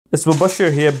It's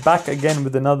Mubashir here, back again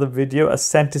with another video,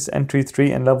 Ascentis Entry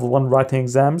 3 and Level 1 Writing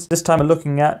Exams. This time we're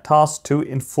looking at Task 2,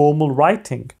 Informal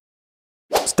Writing.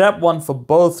 Step 1 for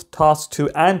both Task 2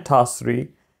 and Task 3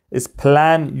 is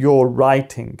plan your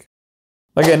writing.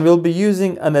 Again, we'll be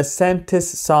using an Ascentis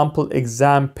sample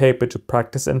exam paper to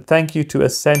practice, and thank you to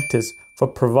Ascentis for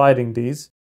providing these.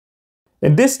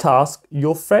 In this task,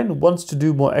 your friend wants to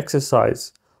do more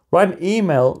exercise. Write an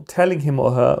email telling him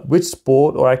or her which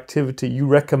sport or activity you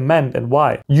recommend and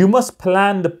why. You must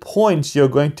plan the points you're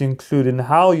going to include and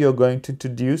how you're going to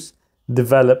introduce,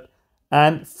 develop,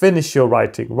 and finish your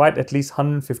writing. Write at least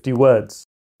 150 words.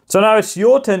 So now it's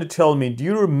your turn to tell me, do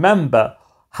you remember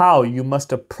how you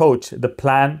must approach the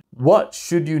plan? What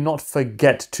should you not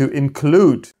forget to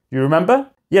include? You remember?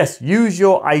 Yes, use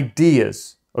your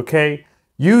ideas, okay?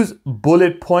 Use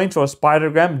bullet points or a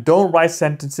spidergram. Don't write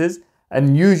sentences.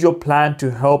 And use your plan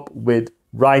to help with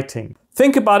writing.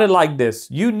 Think about it like this.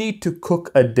 You need to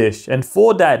cook a dish, and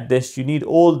for that dish, you need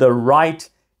all the right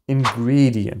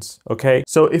ingredients, okay?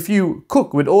 So if you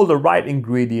cook with all the right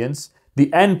ingredients,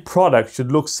 the end product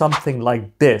should look something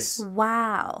like this.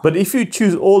 Wow. But if you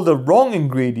choose all the wrong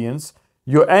ingredients,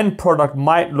 your end product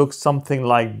might look something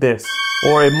like this.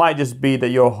 Or it might just be that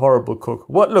you're a horrible cook.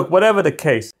 Look, whatever the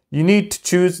case, you need to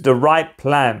choose the right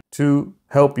plan to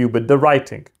help you with the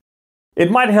writing. It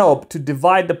might help to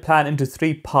divide the plan into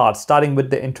 3 parts, starting with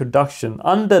the introduction.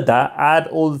 Under that, add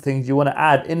all the things you want to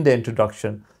add in the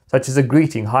introduction, such as a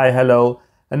greeting, hi, hello,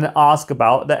 and then ask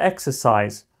about the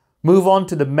exercise. Move on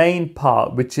to the main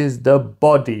part, which is the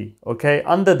body, okay?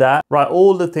 Under that, write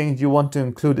all the things you want to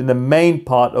include in the main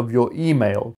part of your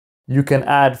email. You can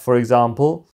add, for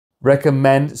example,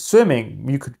 recommend swimming.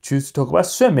 You could choose to talk about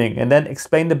swimming and then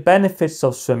explain the benefits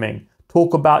of swimming.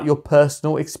 Talk about your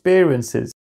personal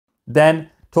experiences. Then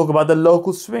talk about the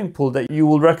local swimming pool that you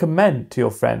will recommend to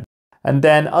your friend. And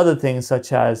then other things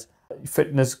such as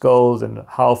fitness goals and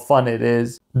how fun it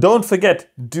is. Don't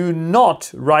forget, do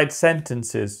not write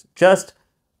sentences. Just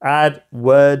add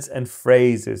words and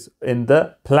phrases in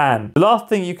the plan. The last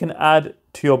thing you can add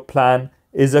to your plan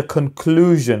is a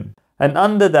conclusion. And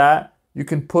under that, you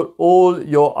can put all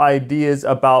your ideas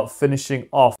about finishing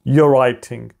off your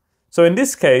writing. So in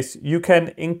this case, you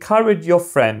can encourage your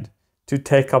friend to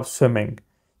take up swimming.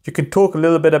 You can talk a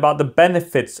little bit about the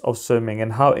benefits of swimming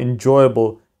and how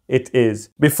enjoyable it is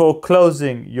before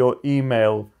closing your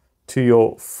email to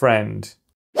your friend.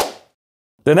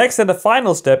 The next and the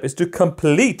final step is to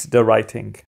complete the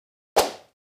writing.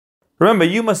 Remember,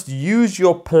 you must use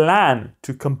your plan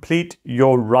to complete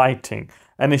your writing,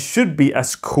 and it should be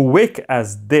as quick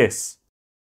as this.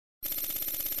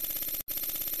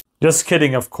 Just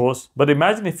kidding, of course, but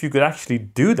imagine if you could actually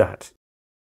do that.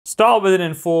 Start with an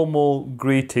informal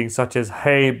greeting such as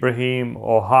hey Ibrahim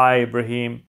or hi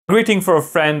Ibrahim. Greeting for a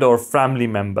friend or family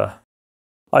member.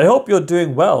 I hope you're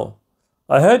doing well.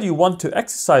 I heard you want to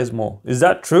exercise more. Is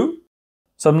that true?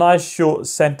 Some nice short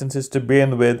sentences to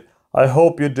begin with. I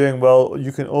hope you're doing well.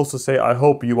 You can also say I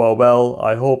hope you are well.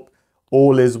 I hope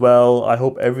all is well. I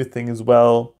hope everything is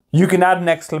well. You can add an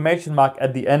exclamation mark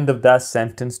at the end of that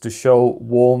sentence to show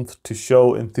warmth, to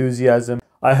show enthusiasm.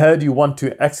 I heard you want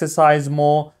to exercise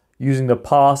more, using the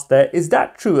past there. Is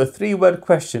that true? A 3-word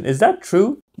question. Is that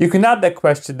true? You can add that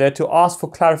question there to ask for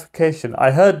clarification. I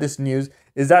heard this news.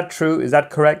 Is that true? Is that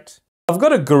correct? I've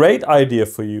got a great idea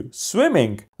for you.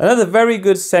 Swimming. Another very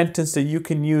good sentence that you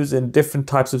can use in different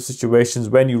types of situations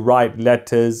when you write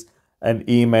letters and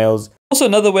emails. Also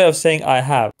another way of saying I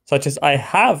have, such as I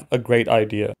have a great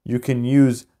idea. You can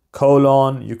use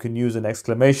colon. You can use an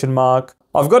exclamation mark.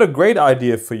 I've got a great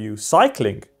idea for you.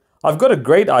 Cycling. I've got a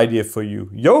great idea for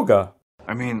you. Yoga.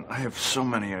 I mean, I have so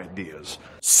many ideas.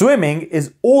 Swimming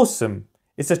is awesome.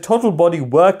 It's a total body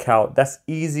workout that's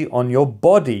easy on your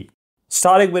body.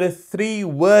 Starting with a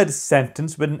 3-word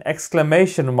sentence with an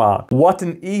exclamation mark. What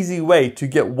an easy way to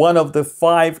get one of the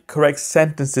 5 correct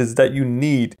sentences that you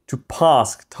need to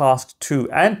pass Task 2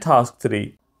 and Task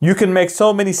 3. You can make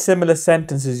so many similar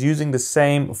sentences using the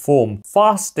same form.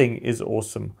 Fasting is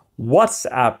awesome.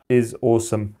 WhatsApp is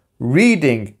awesome.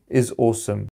 Reading is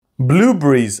awesome.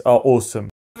 Blueberries are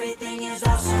awesome. Everything is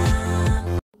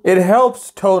awesome. It helps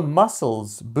tone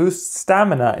muscles, boosts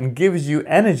stamina, and gives you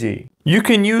energy. You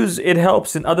can use it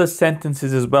helps in other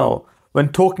sentences as well. When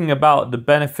talking about the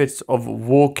benefits of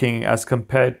walking as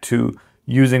compared to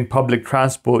using public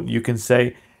transport, you can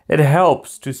say, it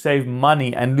helps to save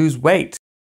money and lose weight.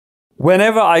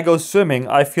 Whenever I go swimming,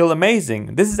 I feel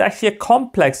amazing. This is actually a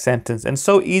complex sentence and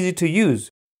so easy to use.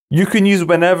 You can use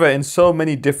whenever in so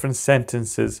many different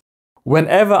sentences.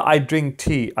 Whenever I drink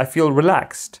tea, I feel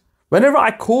relaxed. Whenever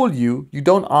I call you, you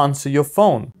don't answer your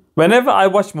phone. Whenever I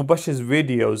watch Mubashir's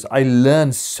videos, I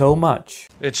learn so much.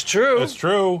 It's true. It's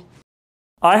true.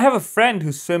 I have a friend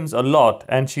who swims a lot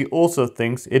and she also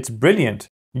thinks it's brilliant.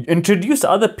 Introduce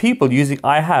other people using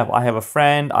I have. I have a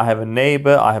friend, I have a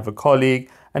neighbor, I have a colleague,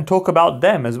 and talk about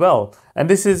them as well. And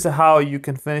this is how you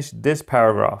can finish this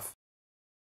paragraph.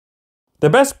 The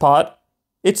best part,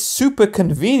 it's super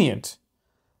convenient.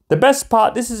 The best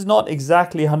part, this is not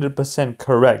exactly 100%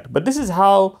 correct, but this is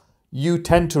how you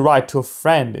tend to write to a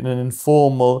friend in an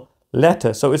informal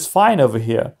letter. So it's fine over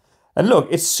here. And look,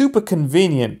 it's super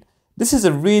convenient. This is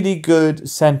a really good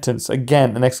sentence.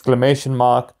 Again, an exclamation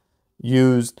mark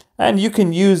used, and you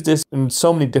can use this in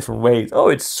so many different ways. Oh,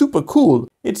 it's super cool.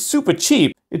 It's super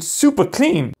cheap. It's super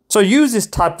clean. So use this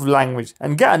type of language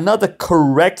and get another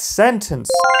correct sentence.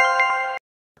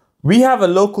 We have a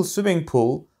local swimming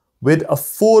pool with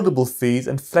affordable fees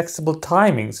and flexible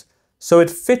timings, so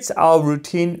it fits our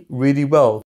routine really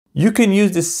well. You can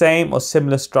use the same or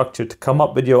similar structure to come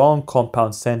up with your own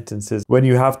compound sentences when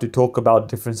you have to talk about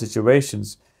different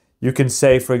situations. You can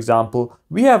say, for example,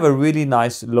 we have a really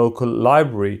nice local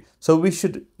library, so we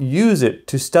should use it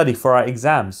to study for our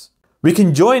exams. We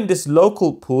can join this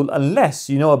local pool unless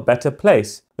you know a better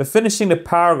place. We're finishing the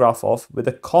paragraph off with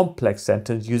a complex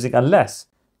sentence using unless.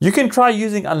 You can try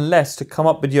using unless to come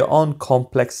up with your own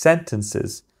complex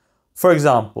sentences. For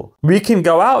example, we can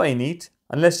go out and eat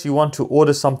unless you want to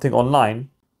order something online.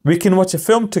 We can watch a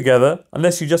film together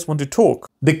unless you just want to talk.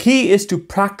 The key is to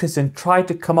practice and try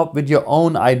to come up with your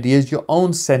own ideas, your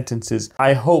own sentences.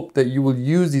 I hope that you will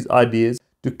use these ideas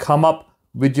to come up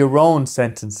with your own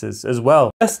sentences as well.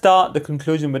 Let's start the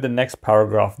conclusion with the next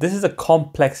paragraph. This is a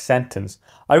complex sentence.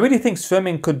 I really think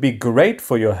swimming could be great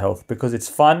for your health because it's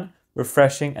fun,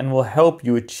 refreshing, and will help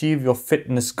you achieve your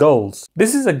fitness goals.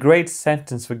 This is a great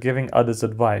sentence for giving others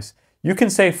advice. You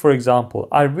can say, for example,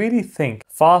 I really think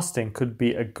fasting could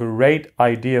be a great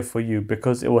idea for you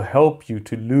because it will help you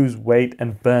to lose weight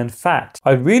and burn fat.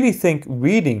 I really think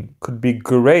reading could be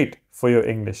great for your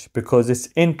English because it's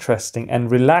interesting and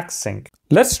relaxing.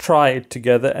 Let's try it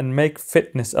together and make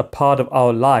fitness a part of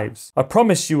our lives. I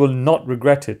promise you will not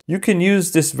regret it. You can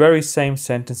use this very same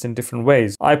sentence in different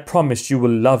ways. I promise you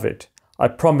will love it. I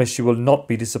promise you will not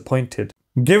be disappointed.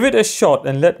 Give it a shot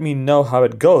and let me know how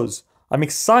it goes. I'm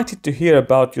excited to hear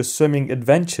about your swimming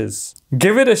adventures.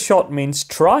 Give it a shot means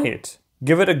try it.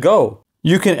 Give it a go.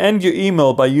 You can end your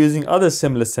email by using other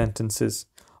similar sentences.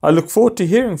 I look forward to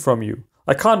hearing from you.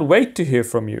 I can't wait to hear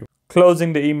from you.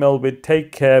 Closing the email with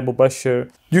take care,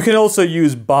 Mubashir. You can also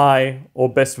use bye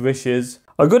or best wishes.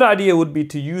 A good idea would be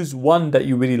to use one that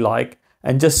you really like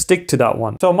and just stick to that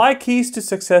one. So my keys to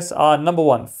success are: number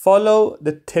one, follow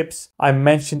the tips I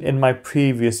mentioned in my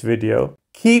previous video.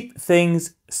 Keep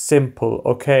things simple,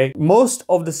 okay? Most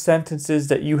of the sentences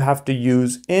that you have to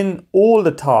use in all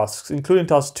the tasks, including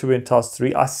task 2 and task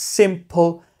 3, are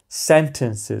simple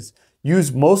sentences.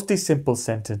 Use mostly simple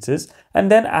sentences and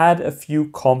then add a few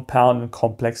compound and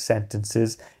complex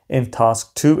sentences in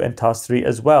task 2 and task 3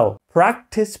 as well.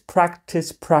 Practice,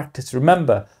 practice, practice.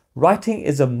 Remember, writing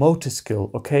is a motor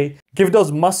skill, okay? Give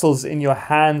those muscles in your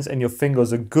hands and your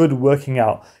fingers a good working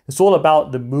out. It's all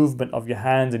about the movement of your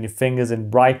hands and your fingers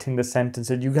and writing the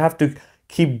sentences. You have to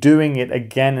keep doing it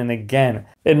again and again.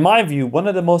 In my view, one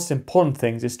of the most important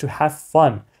things is to have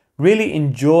fun. Really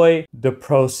enjoy the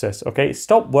process, okay?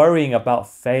 Stop worrying about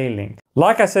failing.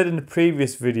 Like I said in the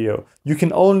previous video, you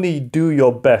can only do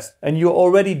your best and you're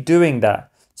already doing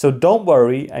that. So don't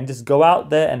worry and just go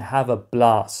out there and have a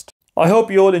blast. I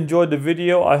hope you all enjoyed the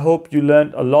video. I hope you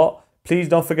learned a lot. Please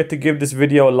don't forget to give this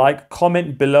video a like.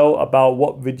 Comment below about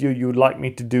what video you would like me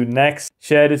to do next.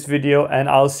 Share this video and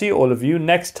I'll see all of you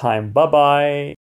next time. Bye bye.